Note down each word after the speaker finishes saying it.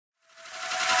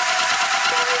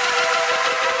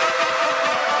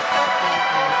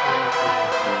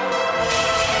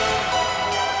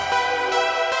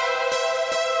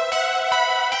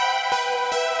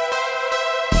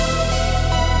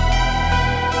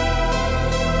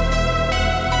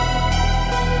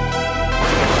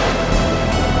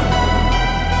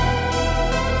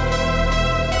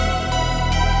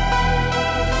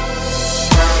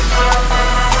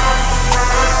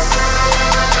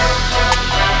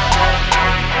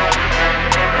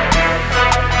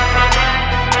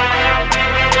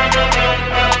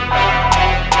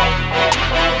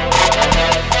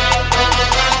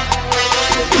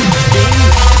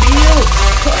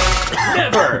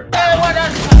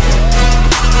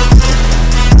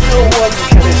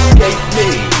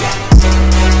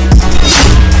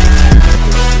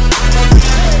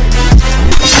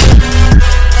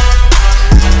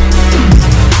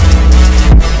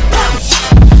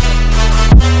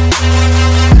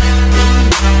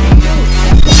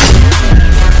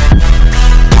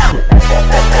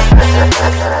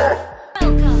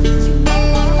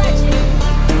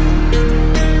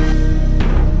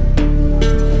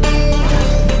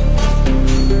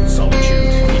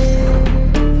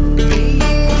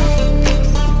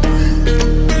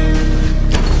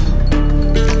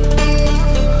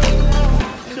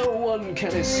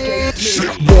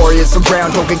Warriors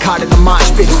around, don't get caught in the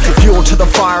mosh pit. Fuel to the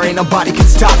fire, ain't nobody can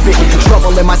stop it.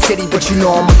 Trouble in my city, but you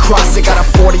know I'm across it. Got a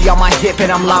 40 on my hip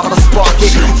and I'm liable to spark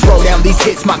it. Throw down these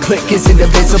hits, my click is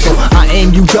indivisible. I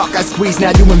aim, you duck, I squeeze,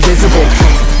 now you invisible.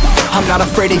 I'm not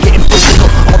afraid of getting physical.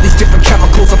 All these different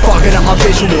chemicals are fogging up my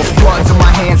visuals. Bloods on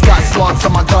my hands, got slugs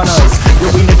on my gunners.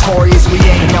 Yo, we notorious, we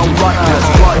ain't no runners.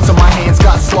 Bloods on my hands,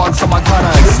 got slugs on my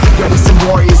gunners. Yo, we some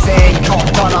warriors, they ain't called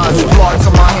gunners. Bloods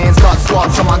on my hands, got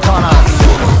slugs on my gunners.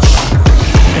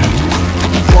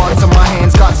 Bloods on my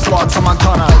hands, got slugs on my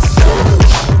gunners.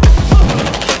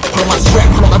 Put on my strap,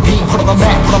 put on the beam, put on the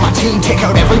map, put on my team. Take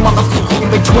out every motherfucker in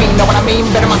between. Know what I mean?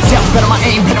 Better myself, better my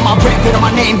aim, better my rap, better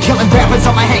my name. Killing rappers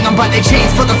on my hang, I'm by their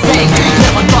chains for the fame.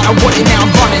 Never thought I would it, now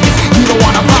I'm running this. You don't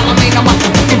wanna follow me, now I'm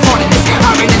in front of this.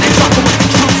 I ran in the jungle with the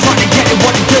truth, trying to get it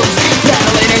what it does.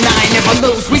 Battling and I ain't never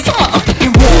lose, we some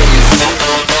motherfucking warriors.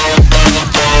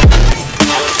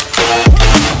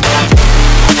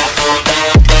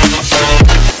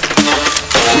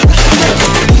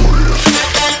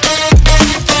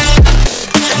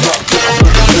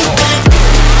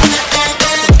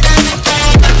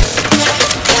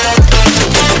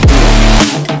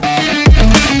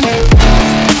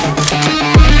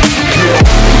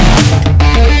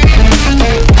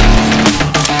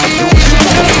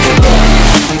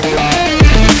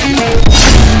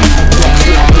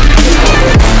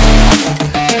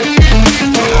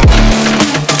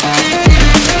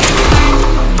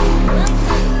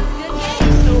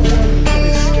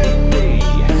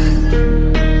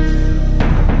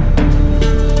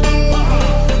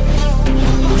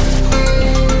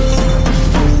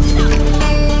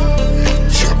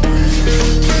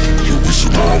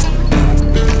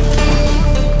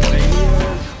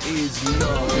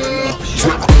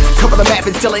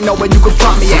 Still ain't know where you can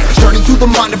find me at. Journey through the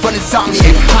mind of an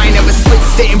insomniac. I ain't never sleep,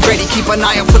 staying ready, keep an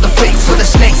eye out for the fakes. For the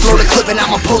snakes, load a clip and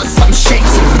I'ma pull it, something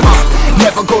shakes.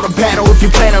 Never go to battle if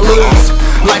you plan to lose.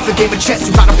 Life a game of chess,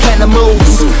 you gotta plan the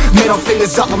moves. Middle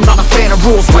fingers up, I'm not a fan of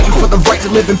rules. Fighting for the right to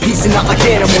live in peace and not like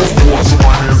animals. Bloods in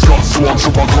my hands, got slugs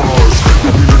in my gunners.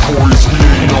 We notorious, we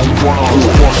ain't no runners.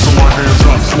 Bloods in my hands,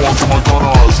 got slugs in my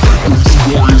gunners. These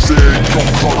warriors, they ain't no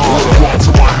runners. Bloods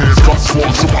in my hands, got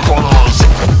slugs in my gunners.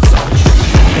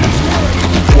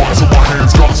 Bloods in my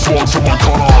hands, got slugs in my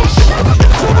gunners.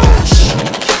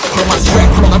 Put on my strap,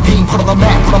 put on the beam, put on the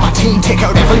map, put on my team. Take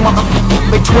out every motherfucker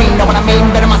in between. Know what I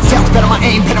mean? Better myself, better my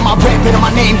aim, better my rap, better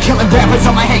my name. Killing rappers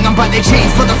on my hang, I'm by their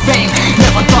chains for the fame.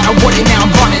 Never thought I would it, now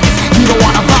I'm running this. You don't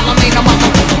wanna follow me, now I'm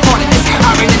in front of this.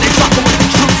 I ran in the jungle with the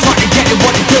truth, trying to get it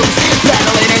what it does.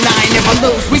 Battling and I ain't never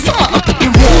lose, we some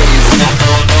motherfucking warriors.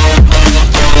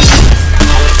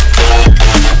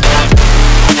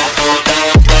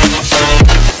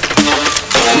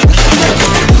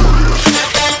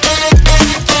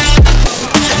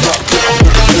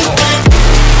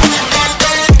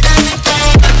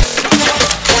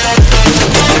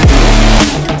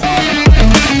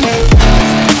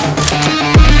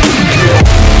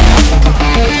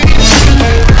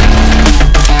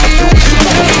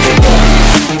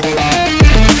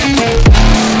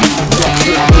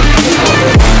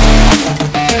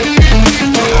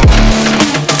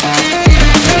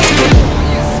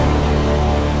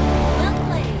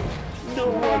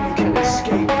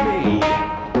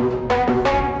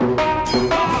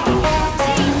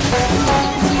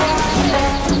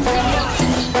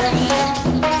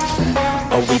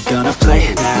 Gonna play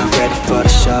it now, ready for the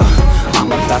show. I'm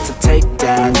about to take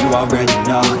down, you already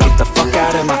know. Get the fuck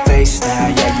out of my face now,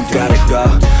 yeah you gotta go.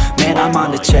 Man, I'm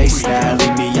on the chase now,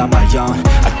 leave me on my own.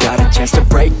 I got a chance to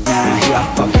break now, here I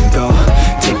fucking go.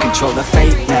 Take control of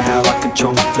fate now, I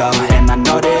control my flow. And I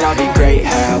know that I'll be great,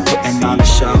 how putting on a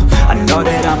show. I know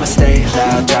that I'ma stay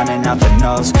loud, drowning out the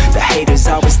noise. The haters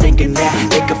always thinking that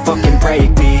they could fucking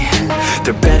break me.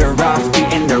 They're better off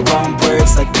eating their own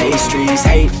words like pastries.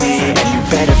 Hate me, and you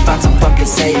better find some fucking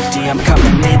safety. I'm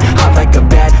coming in hot like a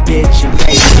bad bitch in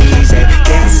pasties. They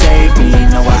can't save me,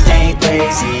 no I ain't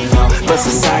lazy, no. But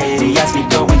society has me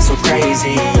going so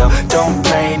crazy, yo. Don't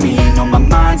blame me, no my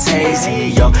mind's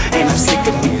hazy, yo. And I'm sick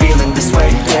of me feeling this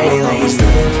way daily.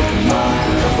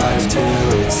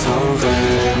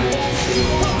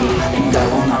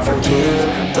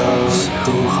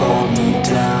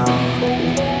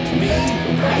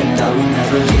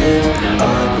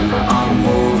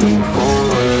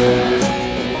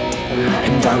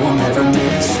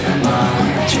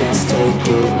 chance, take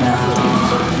it now.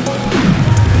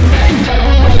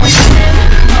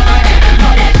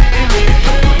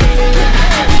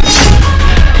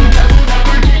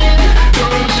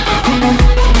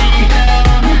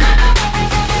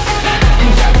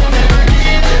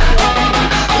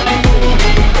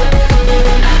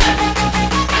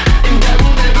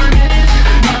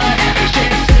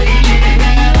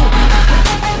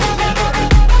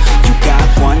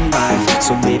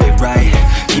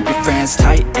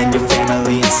 Tight and your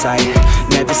family in sight.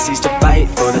 Never cease to fight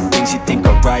for the things you think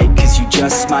are right, cause you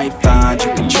just might find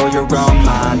you control your own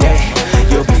mind, eh?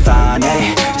 You'll be fine,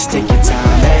 eh? Just take your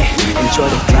time, eh? Enjoy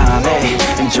the climb,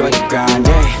 eh? Enjoy the grind,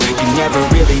 eh? You never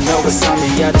really know what's on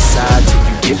the other side till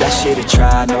you give that shit a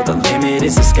try. Know the limit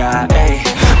is the sky, eh?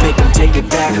 Make them take it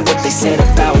back, what they said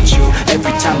about you.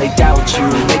 Every time they doubt you,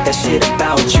 make that shit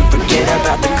about you. Forget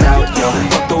about the clout, yo.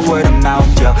 Fuck the word of mouth,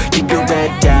 yo. Keep your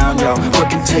head down, yo.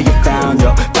 Work until you found,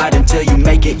 yo. Fight until you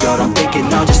make it, yo. Don't think it,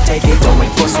 no, just take it. Don't wait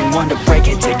for someone to break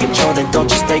it. Take control, then don't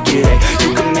just take it, eh?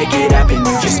 You can make it happen,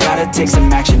 you just gotta take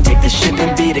some action. Take the ship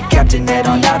and be the captain. Head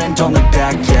on out and don't look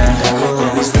back, yeah. I will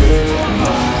always live my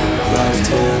life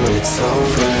till it's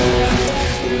over,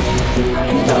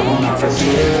 and I will not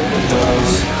forgive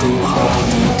those who hold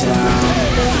me down.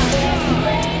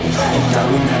 And I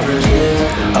will never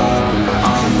give up,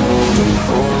 I'm moving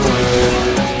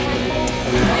forward,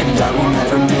 and I will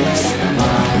never miss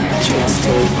my chance,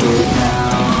 take it now.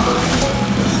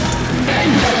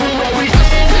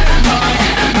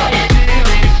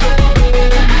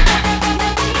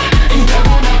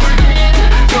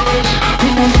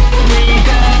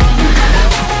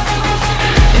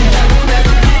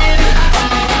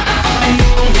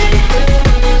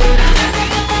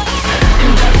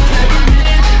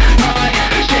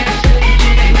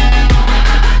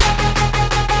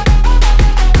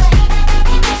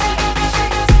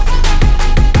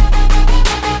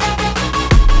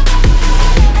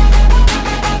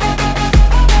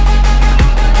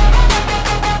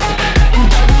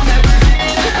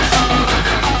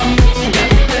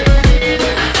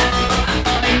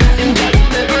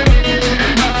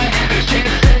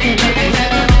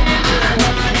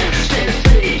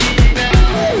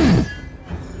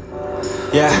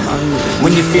 Yeah,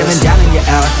 when you're feeling down and you're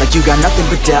out, like you got nothing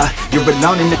but doubt. You're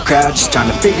alone in the crowd, just trying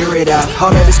to figure it out.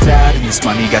 All of this bad and this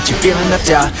money got you feeling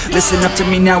left out. Listen up to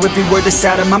me now, every word that's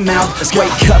out of my mouth. Wake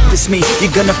up, it's me.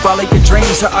 You're gonna follow your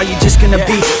dreams, or are you just gonna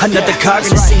be another cog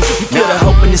in the scene? You feel the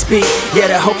hope in this beat, yeah,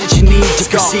 the hope that you need to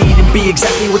proceed and be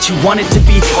exactly what you want it to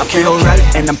be. I feel right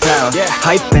and I'm proud,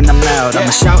 hype and I'm loud.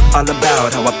 I'ma shout all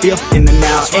about how I feel in the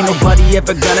now. Ain't nobody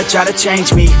ever gonna try to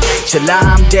change me till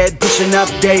I'm dead, pushing up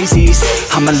daisies.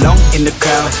 I'm alone in the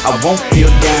crowd, I won't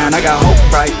feel down. I got hope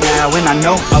right now, and I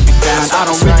know I'll be found. I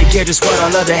don't really care just what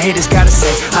all other haters gotta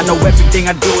say. I know everything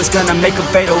I do is gonna make them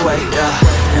fade away,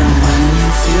 And when you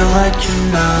feel like you're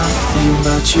nothing,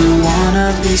 but you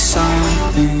wanna be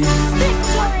something,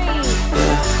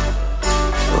 well,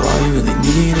 all you really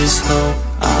need is hope.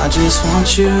 I just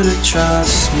want you to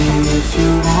trust me. If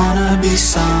you wanna be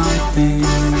something,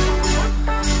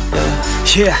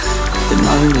 then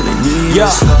all you really need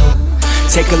is hope.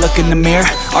 Take a look in the mirror,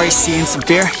 are you seeing some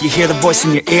fear? You hear the voice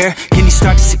in your ear, can you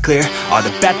start to see clear? Are the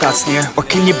bad thoughts near? Or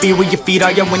can you be where your feet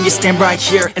are, when you stand right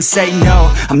here and say no?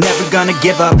 I'm never gonna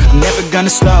give up, I'm never gonna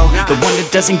slow. The one that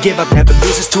doesn't give up, never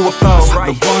loses to a foe.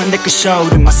 The one that could show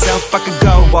to myself I could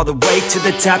go all the way to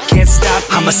the top, can't stop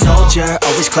me. I'm a soldier,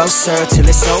 always closer till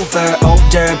it's over,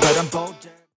 older, but I'm bold.